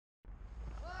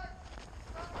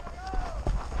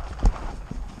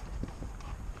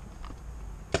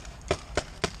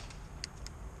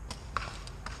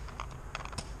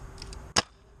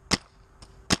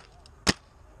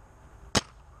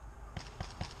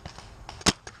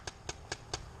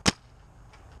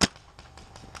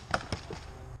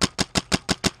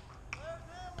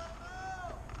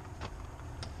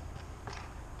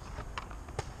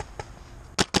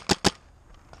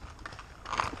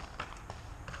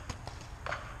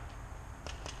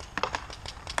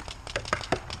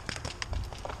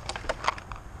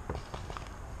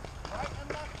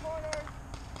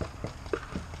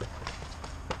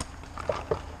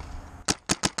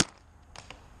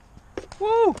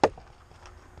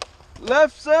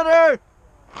Left center.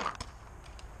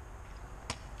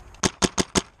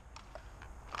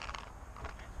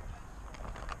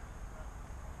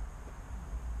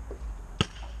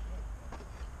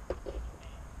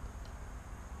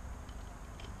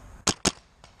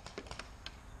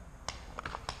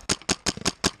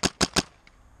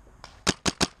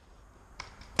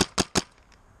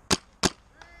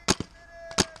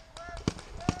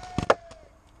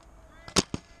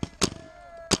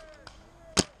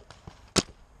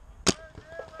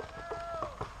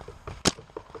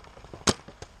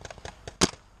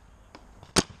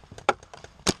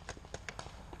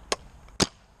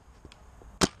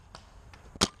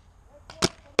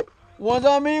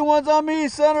 One's on me,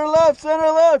 center left,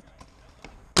 center left.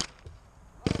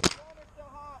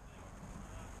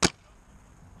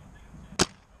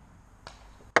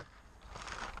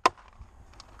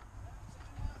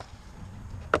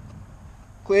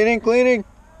 Cleaning, cleaning.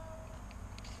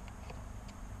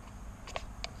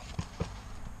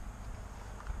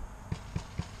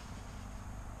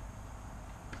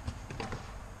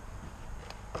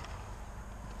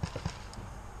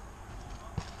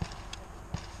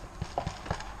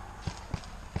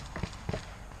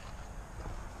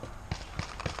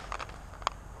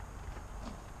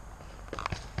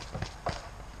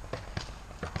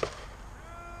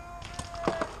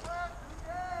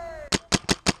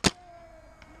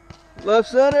 Left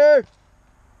center.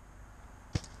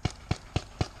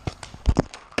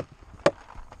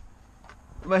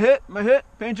 My hit,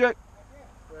 paint check.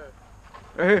 Where?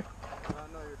 Right here.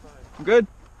 No, you're fine. I'm good.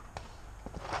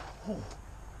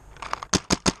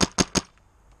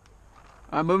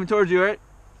 I'm moving towards you, right?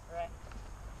 Alright.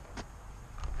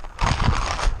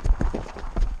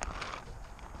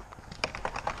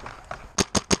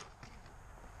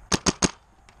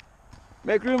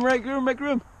 Make room, make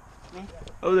room. Me?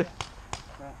 Over there.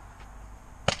 Right.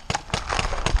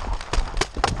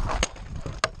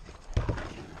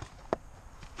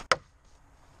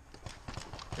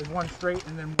 There's one straight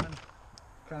and then one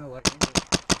kind of like angled.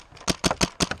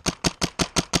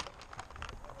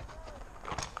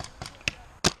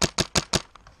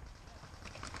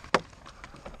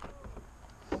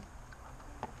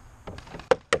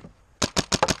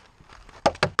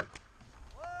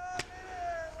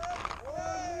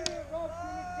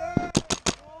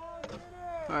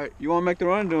 Alright, you want to make the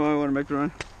run? Do I want to make the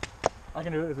run? I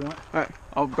can do it if you want. Alright,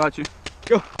 I'll got you.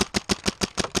 Go!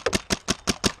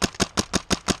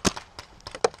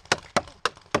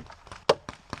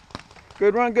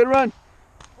 Good run, good run.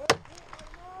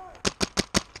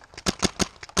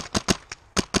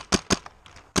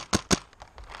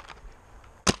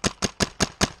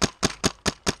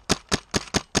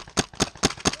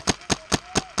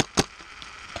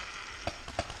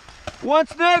 One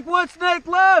snake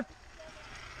left.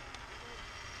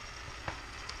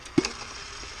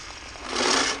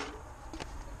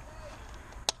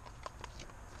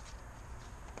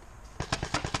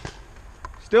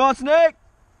 Still on snake.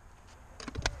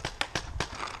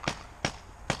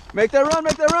 Make that run,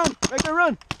 make that run, make that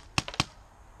run.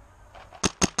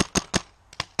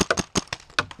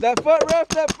 That foot, ref,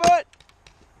 that foot.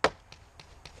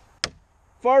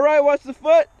 Far right, watch the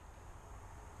foot.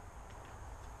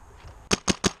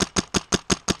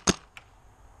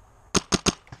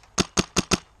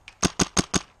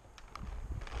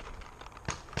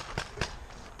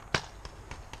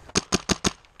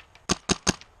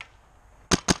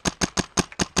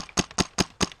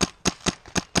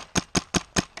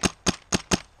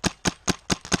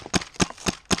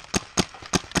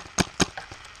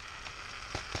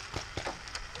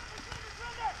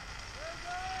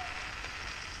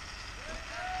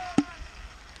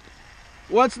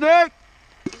 One snake.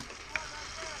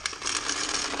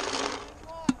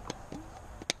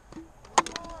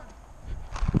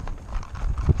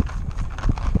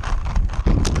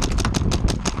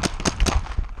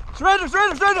 Surrender,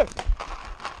 surrender, surrender.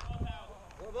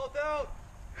 We're both out.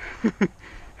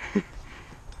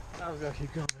 I was gonna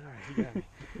keep going. All right, you got me.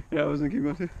 Yeah, I was gonna keep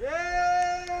going too. Yeah.